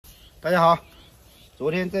大家好，昨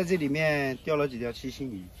天在这里面钓了几条七星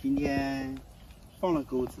鱼，今天放了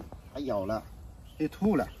钩子，它咬了，又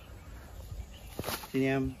吐了。今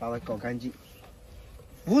天把它搞干净，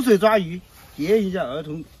浮水抓鱼，体验一下儿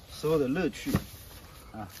童时候的乐趣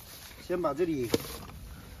啊！先把这里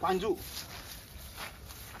关住，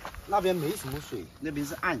那边没什么水，那边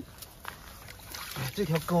是岸。这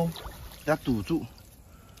条钩给它堵住，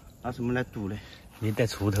拿什么来堵呢？你带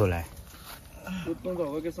锄头来。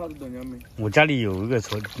 我家里有一个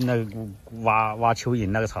锄，那个挖蚯蚓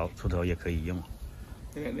那个锄头也可以用。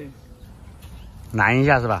拦一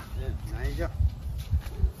下是吧？嗯，拦一下。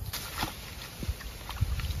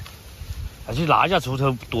去拿一下锄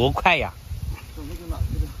头，多快呀！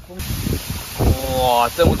哇，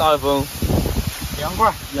这么大的风，凉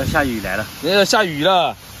快。要下雨来了，要下雨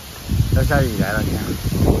了，要下雨来了，你看。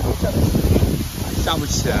下不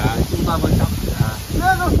起来，这么大风下不起来。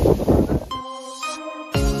那个。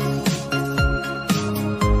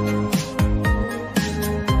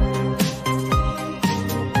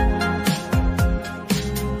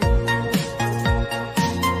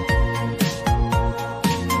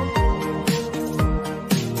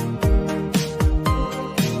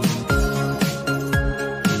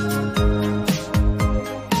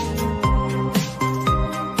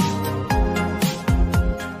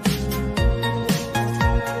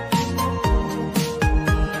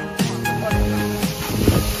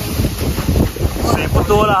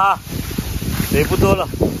 多了啊，水不多了。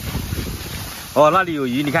哦，那里有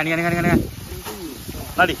鱼，你看，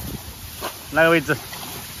那里，那个位置。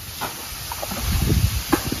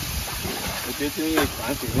我觉得这边有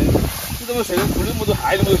泉水，这么水能浮那么多，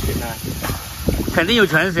还那么多水呢？肯定有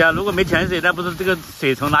泉水啊！如果没泉水，那不是这个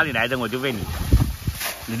水从哪里来的？我就问你，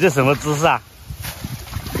你这什么姿势啊？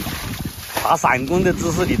打散工的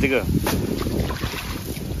姿势，你这个。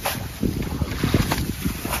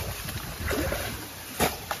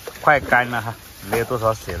 快干了哈，没有多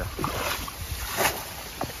少水了。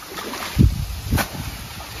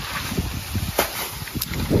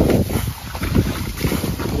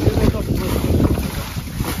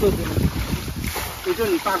就叫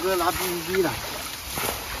你大哥拿 BBB 了。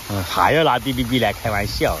还要拿 BBB 来开玩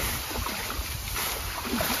笑。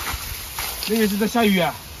那个是在下雨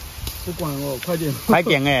啊！这管哦，快点，快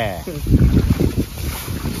点哎！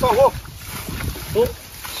上货。哦，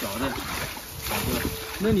小的。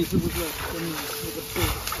 那你是不是跟那个对？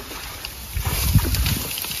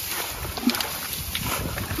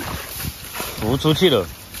浮出去了。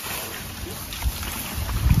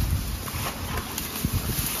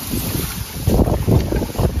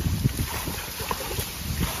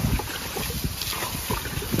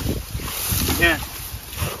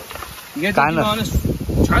你看干了，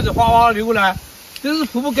泉水哗哗流过来，真是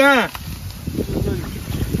浮不干。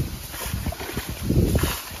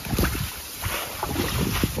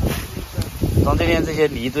 从这边这些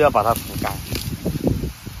泥都要把它浮干。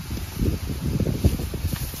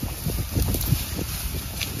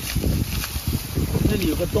那里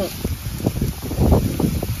有个洞，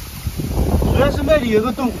主要是那里有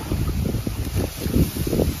个洞。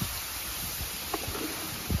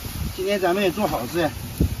今天咱们也做好事，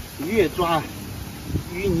鱼也抓，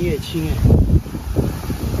鱼你也清哎。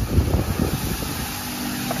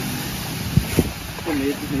这没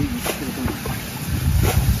鱼这个洞。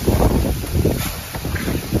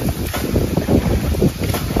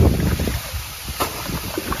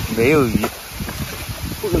 没有鱼，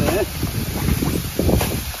不可能，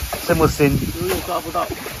这么深，永远抓不到，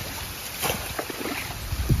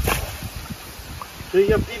所以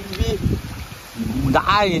要逼。那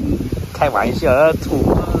开玩笑，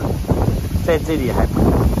土在这里还，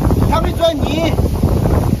它会钻泥。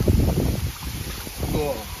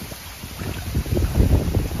哦，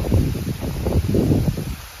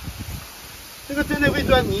这个真的会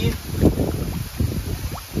钻泥。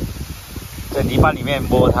 在泥巴里面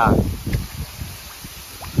摸它，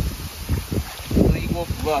这一锅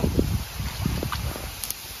浮啊！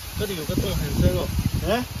这里有个洞很深哦。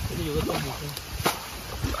嗯，这里有个洞很深。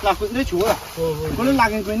拿棍子锄了，不能拿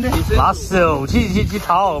根棍子。拿手去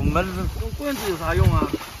掏，我们用棍子有啥用啊？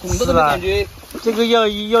拱的这个感觉，这个要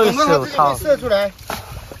用手掏，射出来，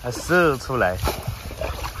射出来。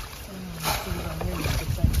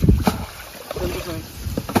深不深？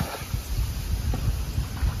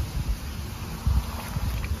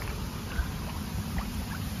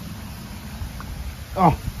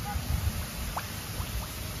 哦，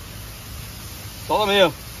找到没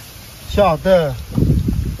有？小的。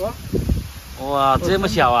哇，这么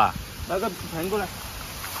小啊！拿个盆过来。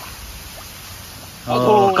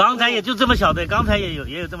哦，刚才也就这么小的，刚才也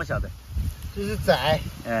有这么小的。这是仔。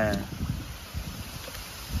嗯。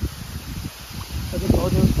它就搞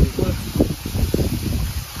点水过来。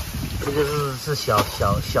这个是小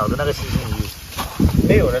的那个七星鱼，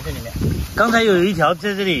没有了，这里面。刚才有一条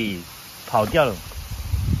在这里跑掉了。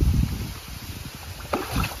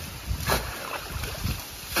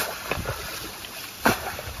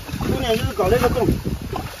重点就是搞那个洞。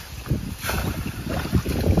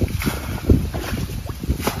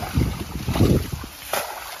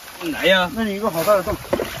来呀！那里有一个好大的洞，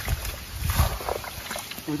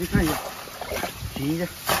我去看一下，停一下，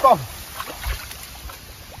告诉。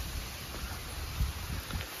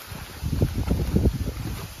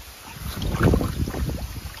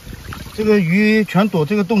这个鱼全躲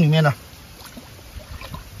这个洞里面了。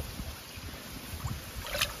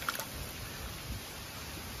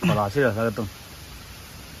跑哪去了？那个洞？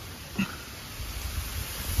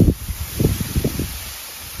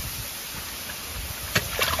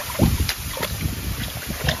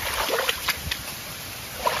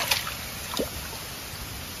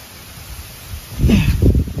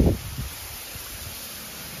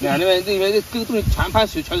你看那边这里面这个洞里全盘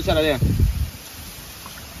水全是下来的，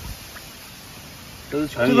都是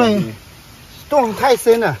全这个洞太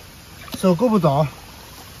深了，手够不着。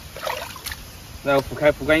那我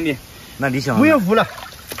铺干一点。那你想？不用扶了。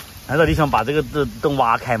难道你想把这个洞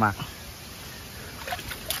挖开吗？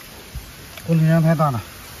工程量太大了。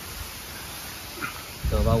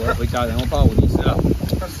走吧，我要回家，然后把我淋湿了。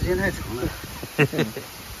它时间太长了。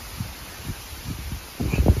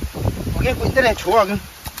我给滚这来球啊根。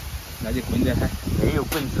那就滚的还没有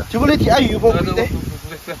棍子。就不能贴鱼不滚的。不。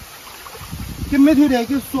跟没头的，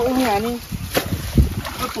跟锁红眼睛，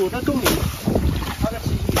我躲在洞里。它的起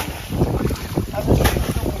义，它是水生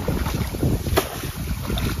动物。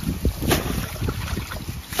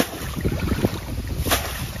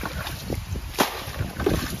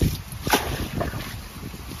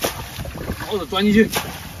我手钻进去，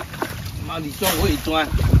妈你钻我也钻。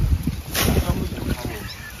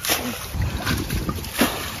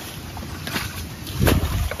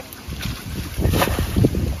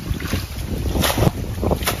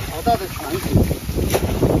好大的泉水，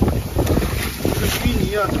这个淤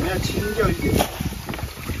泥要怎么样清掉一点？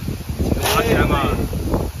挖起来嘛，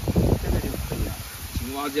这个就可以了。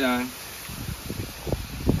请挖起来。哇，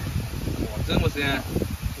这么深！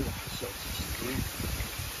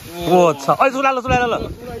我操！哎，出来了！出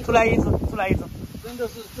来一只！真的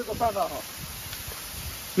是这个办法好。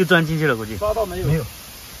又钻进去了，估计。抓到没有？没有。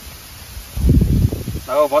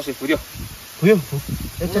然后把水浮掉。不用浮，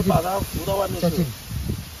我们把它浮到外面去。在这里。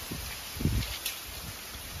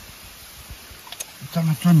专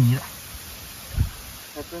门钻泥的。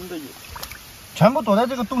还真的有。全部躲在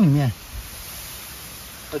这个洞里面。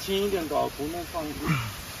要轻一点搞，不弄放，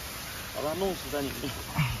把它弄死在里面。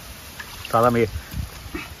找到没有？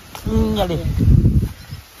呀嘞，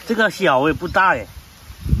这个小也不大哎。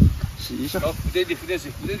洗一下。好，浮点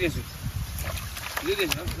水。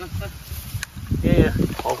哎，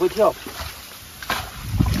好会跳。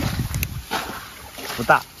不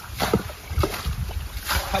大。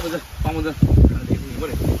看不着，帮我这，过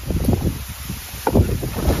来。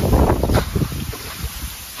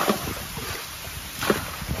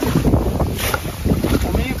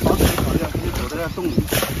我们一防水搞掉，就躲在洞里。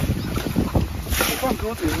我放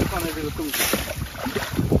钩子也会放在这个洞里。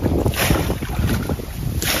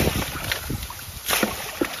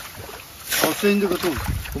好深这个洞，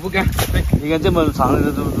我不干。你看这么长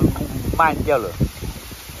的都慢掉了，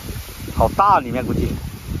好大里面估计。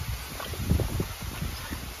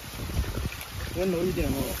温柔一点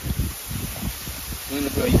哦。温柔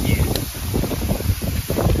不要一点。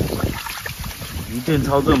一顿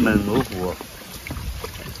操作猛如虎。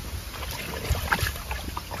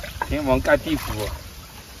天王盖地虎。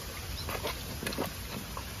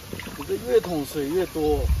你这越捅水越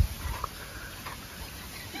多。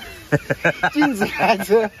禁止开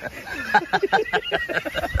车。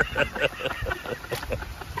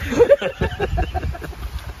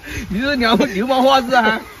你这流氓话是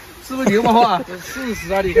啊？是不是流氓话？这事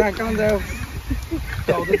实啊！你看刚才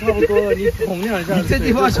搞得差不多了，你捅两下。你这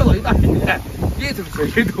句话效果就大一点，越捅水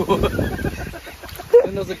越多。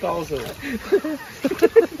真的是高手。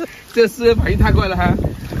这思维反应太快了哈！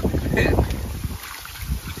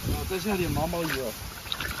再下点毛毛雨哦。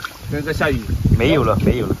现在在下雨。没有了。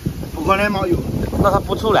不可能毛有。那它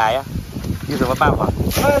不出来呀？有什么办法？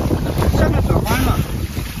它下面转弯了。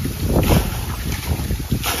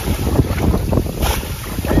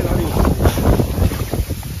还有哪里？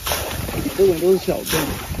这种都是小洞。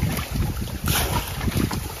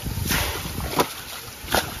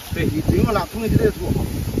对，你只用拿桶里头吐。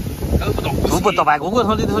都不懂。吐不到吧？我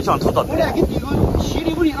从里头想吐到。我俩给点个稀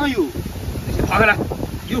里不灵，哎呦！爬过来，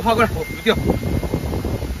又爬过来，我浮掉。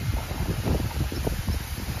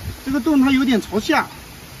这个洞它有点朝下，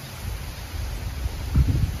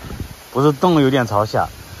不是洞有点朝下，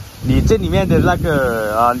你这里面的那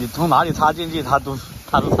个啊，你从哪里插进去，它都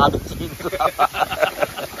插得进，知道吧？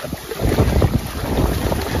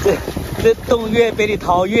这洞越被你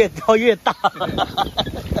掏越大。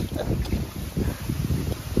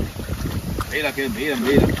没了，看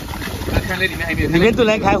那里面还没有。里面都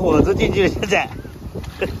能开火子进去了，现在。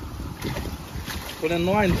不能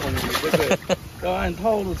乱捅，这个要按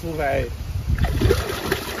套路出牌，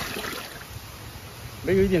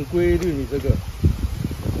没有一点规律，你这个。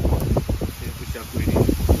不需要规律。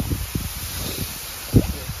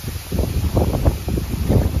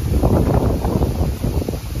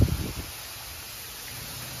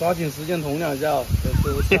抓紧时间捅2下，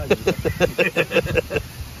都下雨了。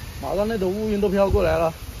马上那朵乌云都飘过来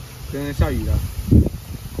了，现在下雨了。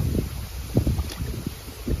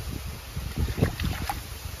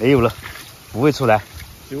没有了，不会出来。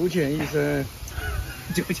九浅一深，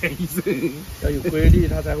要有规律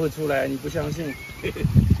它才会出来。你不相信？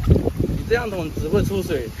你这样捅只会出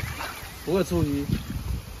水，不会出鱼。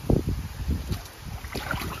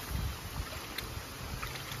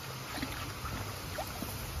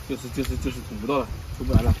就是捅不到了，出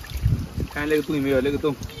不来了。看那个洞有没有？那个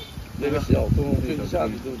洞，那个小洞，就是下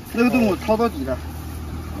去就。那个洞我掏到底了。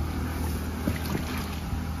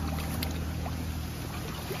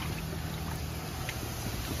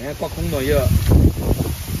哎，挂空了又。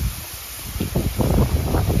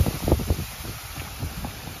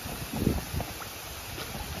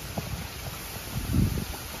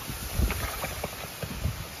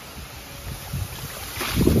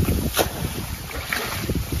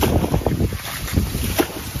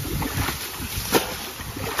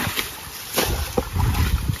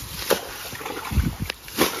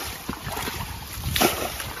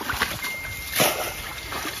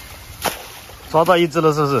抓到一只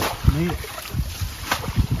了，是不是？没有，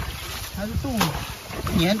它是洞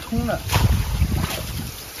连通了，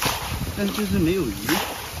但就是没有鱼。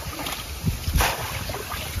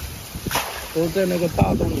都在那个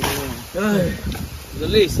大洞里面。哎，这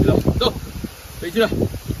累死了，走，回去了。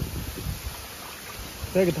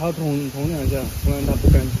再给它捅2下，不然它不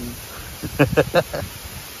甘心。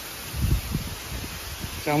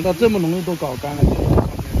想不到这么容易都搞干了，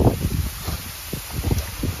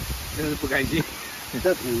真是不甘心。你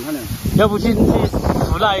再捅它2下。要不去扶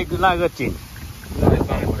那个井？那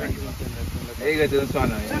个真算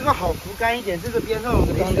了。这个好扶干一点，这个边上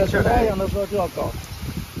刚才晒太阳的时候就要搞。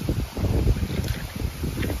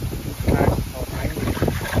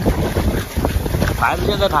盘子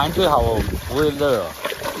现在弹最好哦，不会热。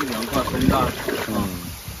凉快风大。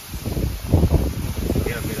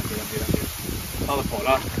大的跑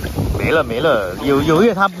了。没了，有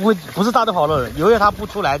月它不是大的跑了，有月它不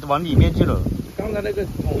出来，往里面去了。刚才那个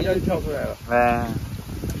捅一下就跳出来了。哎。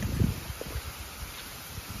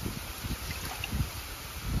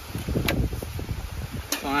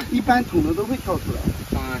上岸。一般捅的都会跳出来。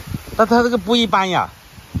上岸。但它这个不一般呀。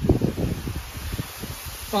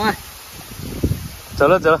上岸。走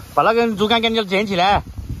了，把那根竹竿给你捡起来。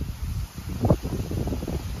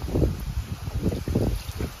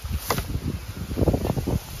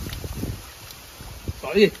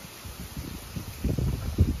扫地。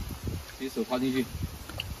你手插进去。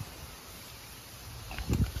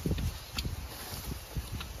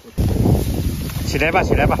起来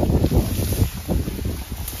吧，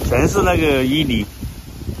全是那个伊犁。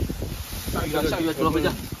下雨了，走了回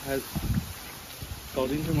家。还搞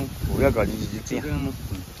进去吗？不要搞进去，就这样。这样吗？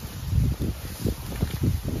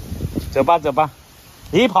走吧。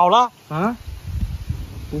鱼跑了啊？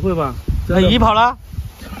不会吧？那鱼跑了？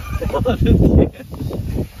我的天！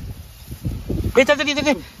哎，在这里，在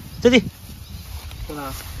哪？这里，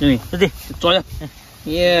抓呀！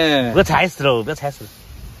耶！不要踩死了，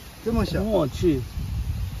这么小，我去！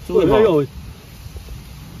会跑。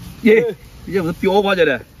耶！这不是标吧？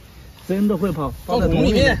的，真的会跑，放在桶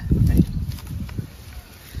里面。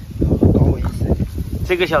搞我意思。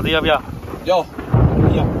这个小的要不要？要，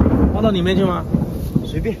放到里面去吗？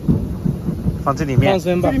随便，放这里面。放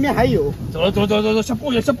生吧。这里面还有。走，下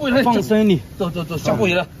步了，放生里。走，下步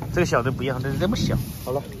了。这个小的不要，这么小。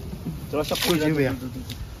好了，走了，下步不要。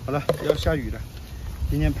好了，要下雨了。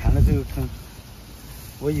今天盘了这个坑，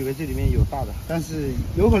我以为这里面有大的，但是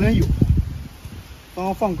有可能有。刚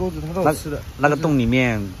刚放钩子，它倒是吃的。那个洞里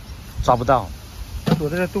面抓不到，它躲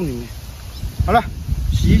在洞里面。好了，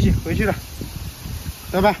洗一洗，回去了，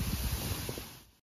拜拜。